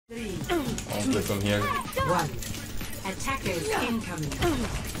I'll play from here. One. Attackers incoming.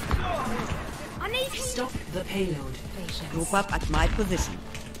 I need healing. Stop the payload. Group up at my position.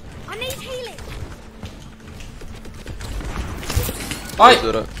 I need healing. Hi!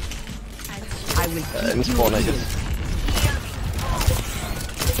 I will keep you spawn, I guess.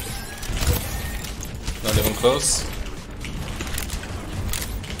 Not even close.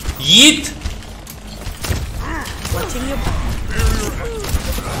 Yeet! watching your back.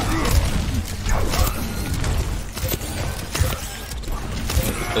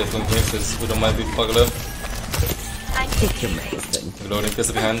 Play from here because we don't might be fucked up. Take your medicine. Reloading,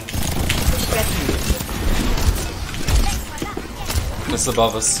 piss behind. Just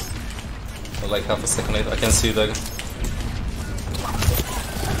above us. For like half a second later. I can see you there.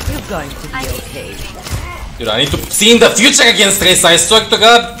 You're going to be okay. Dude, I need to see in the future against Tracer, I swear to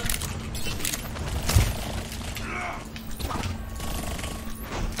God!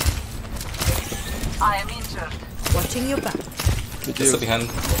 I am injured. Watching your back. Just behind.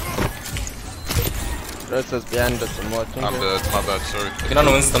 Tracer's behind us and watching. I'm dead, my bad, sorry. You can on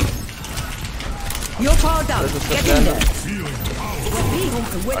Winston. You're powered down. Get in there.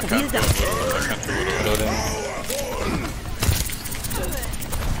 I can't do it. Reloading.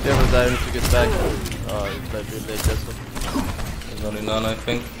 Yeah, but I need to get back. Oh, it's like really late, that's what. There's only none, I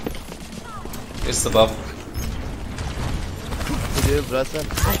think. It's above. Did you, Brasa?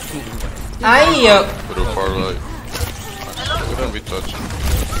 Aye! Put a far right. Wouldn't be touching.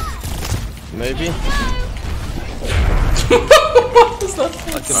 Maybe. What is that?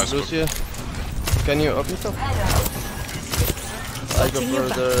 I can Nice lose you. Can you up yourself? I go for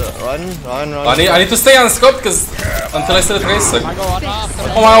the run. I need to stay on scope because until I see the Tracer.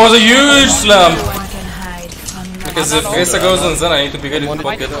 Oh, that was a huge slam! Because if Tracer goes on Zen, I need to be ready to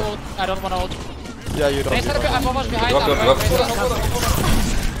fuck it. I don't want to ult. Yeah, you don't. I'm almost behind Drop.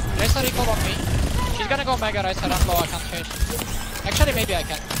 Tracer recall on me. She's gonna go mega right side. I'm low, I can't chase. Actually, maybe I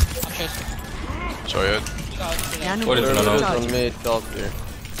can. I'm chasing. Show it. What is no? On me, top here.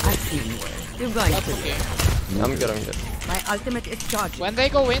 I see you. You're going That's to. okay. I'm good. My ultimate is charging. When they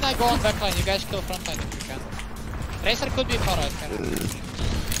go in, I go on backline. You guys kill frontline if you can. Tracer could be far right here.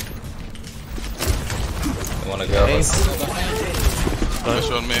 I wanna grab us. Nice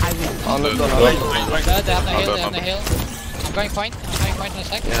on me. On the Dead. door. They have the hill. I'm going point. In a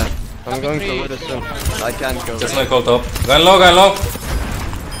sec. Yeah. I'm going to with soon. I can't go. Just my call top. Going low.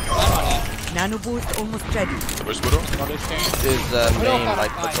 Nano boost almost ready. Where's Budo? Is main,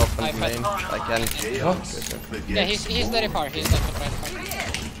 like the top and main. I can't. Yeah, he's very far. He's like the right far.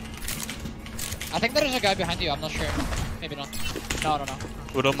 I think there is a guy behind you. I'm not sure. Maybe not. No.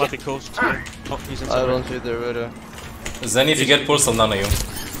 Budo might be close. I don't see the Rudo. Zen, if you get pulse, I'll nano you.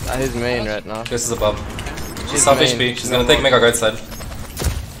 He's main right now. This is above. She's half HP. She's gonna take mega right side.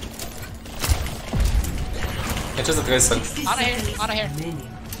 It's just a Tracer. Out of here.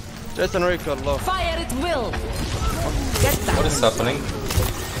 Just an recall low. Fire at will. Get back. What is happening?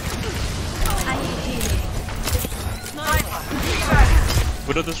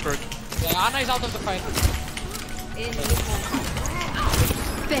 Budo destroyed. Yeah, Ana is out of the fight.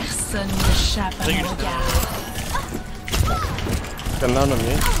 Personne n'échappe à mon regard. Come down on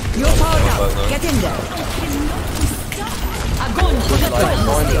me. You're powered down. Get in there. Огонь. Like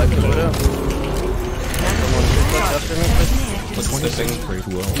point, I can put it. Someone shoot that after me, please. What's slipping?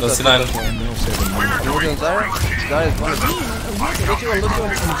 No, C9. I'm looking Zara. Zara is one. Look you one.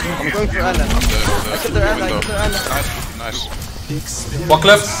 I'm going for Anna. I killed their Anna. Nice. Walk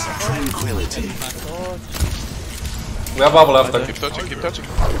left. We have bubble after. Keep touching.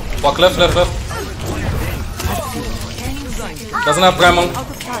 Walk left. Doesn't have Primal.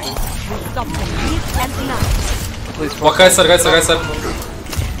 Please Walk right side.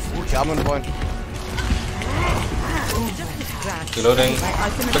 Okay, I'm on point. Reloading.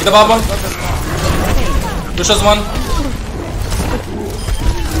 Pick the bubble. Pushes one.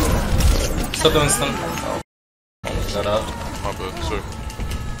 Stop the Winston. Almost got out. My bad, sorry.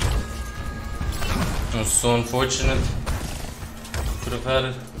 I'm so unfortunate. Could have had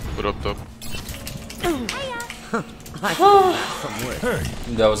it. Put up top.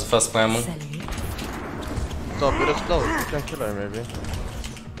 That was a fast Primal. Stop with us slow. You can kill her maybe.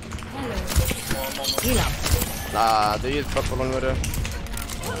 Nah, they use purple on with her.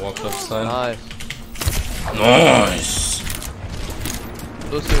 Walk left side. Nice. Nice.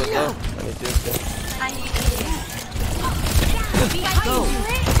 Lucy was low. I need to Go.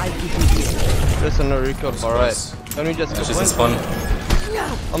 I give you this. There's no recall. Alright. Can we just go She's in point? spawn.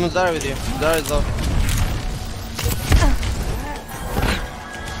 I'm on Zara with you. Zara is low.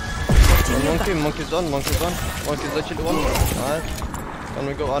 Monkey's on. Monkey's actually one. Alright. Can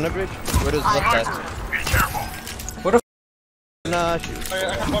we go on a bridge? Where is left at? What the f? Nah, shoot.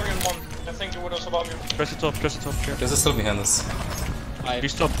 I can bug you in one. I think you would have above you. Press the top, here. This is still behind us.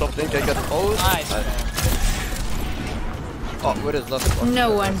 Please top. I think I got hosed. Nice. Oh, where is left?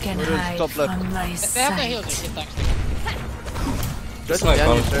 No one can Where is hide top left? from my They have no heals, sight. shit tanks. Just my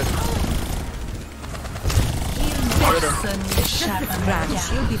behind you, phone. sir. Personne n'échappe à ma Rams,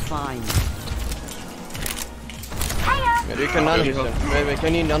 garde. you'll be fine. Yeah, you can none him. Wait,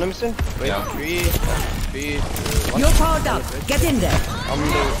 can you none him? Wait, Yeah. 3, 2, 1. You're powered up. Get in there.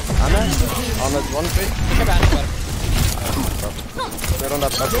 Anna? Anna's 1 bridge. Take a ban, but They don't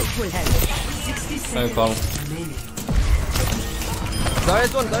have cover. This will help. No problem. There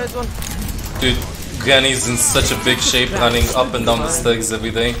is one. Dude, Granny's in such a big shape running up and down the stairs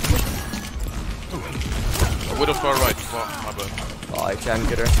every day. Widow far right. Wow, my bad. Oh, I can't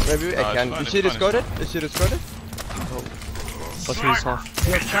get her. Maybe I can. fine, Is she it's fine. discarded? Is she discarded? But he's off.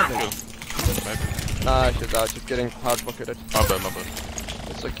 You're covered. Maybe. Nah, she's out. She's getting hard pocketed. My bad.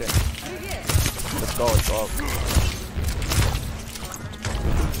 It's okay. Let's go.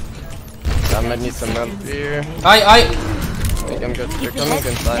 I might need some help here. I I'm good. They're coming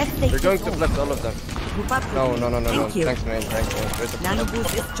inside. They're going to flex all of them. Move up. No. Thank you. Thanks, man. Where's the Nano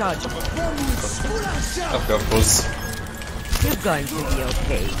boost is charged. Of course. You're going to be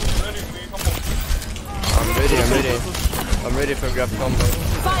okay. I'm ready for grab combo.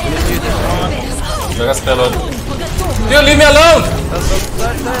 Finish you this. The rest payload. Dude, leave me alone!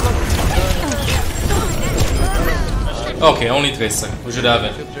 Okay, only Tracer. We should have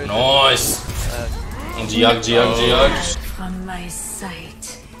it. Nice! GG. From my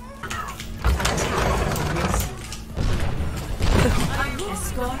sight.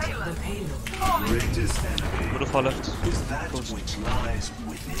 Escort the payload. Widow far left.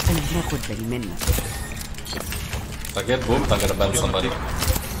 أنا بناخد بالي منك. If I get booped, I'm gonna ban somebody.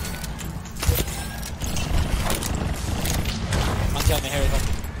 I'm telling you, here we go.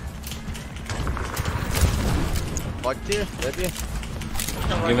 Back here, ready?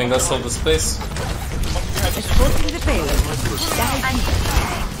 Giving us all the space. Escorting the payload.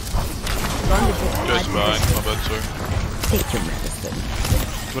 Just behind. My bad, sorry. Take your medicine.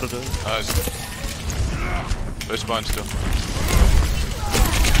 Widow there. Nice. There's behind still.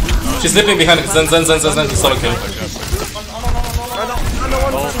 She's slipping behind it. Zen, solo kill.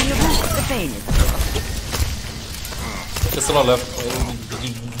 The pain is Just solo left.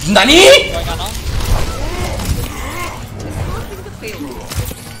 NANI?! Going on now.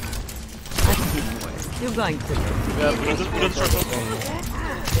 You're going to.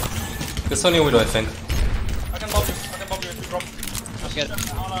 This only Widow, I think. I can bug you if you drop. Let's get it.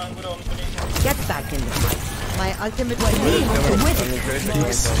 Widow on the knee. Get back in the fight. My ultimate weapon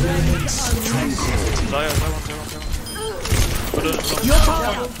with Zaya, your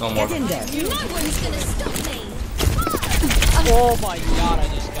power. No more. Get in there. Oh my god, I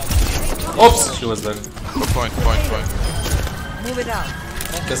just got Oops! She was there. Point. Move it out.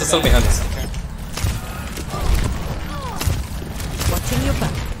 This is still behind us. Watching your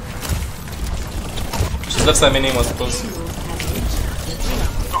back. She's left side mini, was close.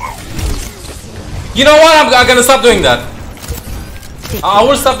 You know what? I'm gonna stop doing that. I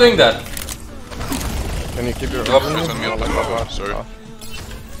will stop doing that. Can you keep your Drop. There's on me on my bad. Sorry.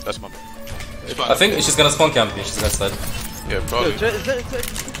 That's my bad. It's fine. I think she's gonna spawn camp me. She's gonna slide. Yeah, probably. We We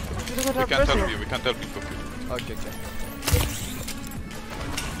can't help you. We can't help you. Okay.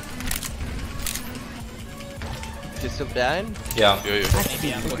 She's still behind? Yeah.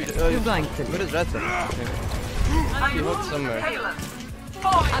 Yeah. You're going to. Where is Ratson? He hooked somewhere.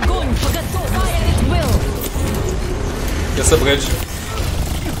 Огонь по готовности at will. Gets a bridge.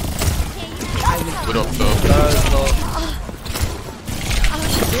 Put up though.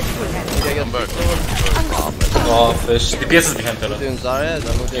 Come back. Oh, fish. The PS is behind pillar. Doing Zarya, is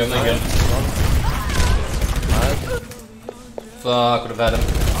that Yeah, again. Fuck, would have had him.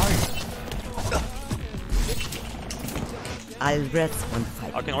 I'll rest one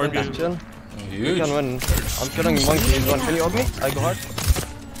fight. I can orb you. Chill. We Huge. can win. I'm killing monkey. He's one. Can you orb me? I go hard.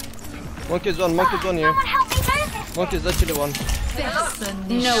 Monkey's one here. Monkey's literally one.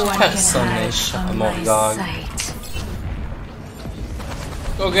 No one can Personne hide n'échappe à from mon my regard. sight.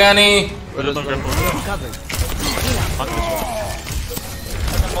 Go, Granny! Widow don't grapple.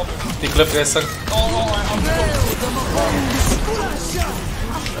 The clip, guys.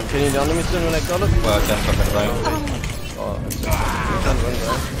 Can you down me soon when I call it? Well, I can't fucking rhyme. Oh, you can't win,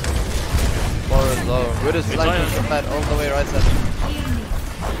 right? Far is low. We're just flanking the fat all the way right side.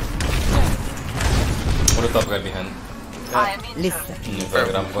 Put it up right behind. Listen.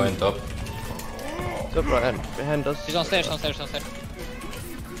 I'm going top. Top right hand. Behind us. He's on stairs.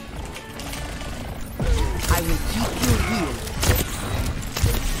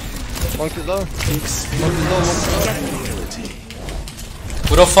 Monk is low. Monk is low.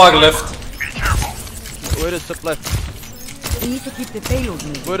 Widow fog left. Where is top left? We need to keep the payload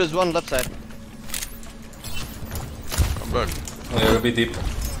moving. Where is one left side? Come back. Yeah, we'll be deep.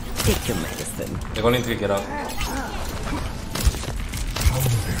 Take your medicine. They're going to get out. I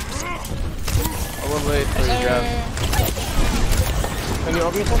will wait for you grab. Can you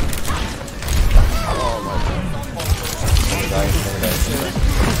open me some? Oh my god.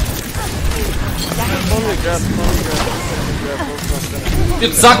 Only grab. You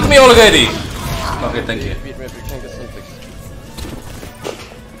sucked me already! Okay, thank you. Beat me if you can get some fix.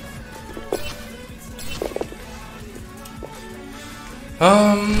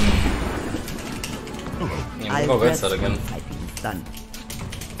 Yeah, we'll go red side again. I think it's done.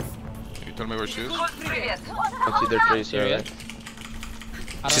 Can you tell me where she is? It's either Tracer, right?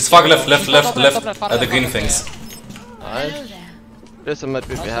 She's fog left, at the green things. Nice. Tracer might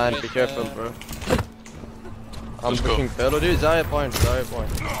be behind, be careful, bro. I'm Let's go. pushing payload, dude. Zarya point.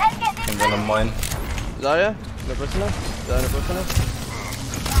 And then on mine. Zarya? No personal? Zarya, no personal?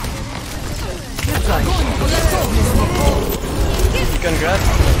 You can grab.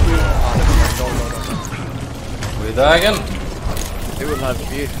 No. We die again? He will have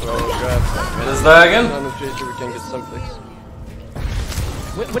beat for our grab. Let's die again? No, Tracer, we can get some fix.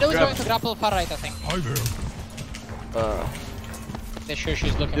 Widow is going to grapple far right, I think. They're sure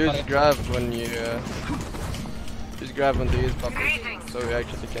she's looking for Dude, it. grab when you. Just grab when they use buffers, so we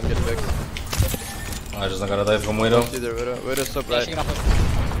actually can get fixed. I just not gonna die from Widow. See the Widow. Widow's up Yeah, right. she grappled. I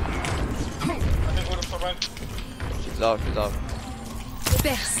think Widow's top right. She's out.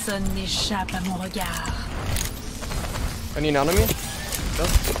 Personne n'échappe à mon regard. Any nano me?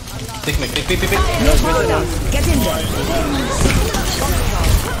 Pick me. Get in there.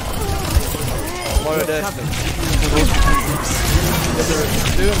 More death.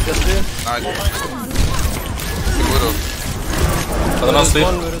 Just do. Nice. Big Widow. I don't know, sleep.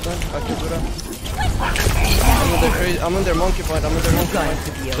 One Widow done. Okay, Widow. I'm on their monkey point.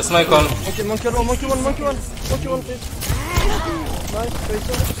 This mic on. Monkey one, please. Nice,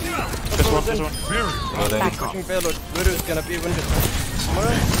 Tracer. This one. Loading. Pushing payload. Widow is gonna be window.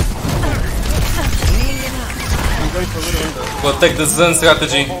 Alright. I'm going for Widow window. We'll take the Zen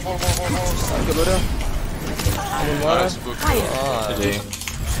strategy. Okay, Widow. Nice. Good. GG.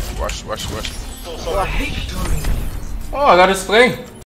 Wash. Oh, I got a spring.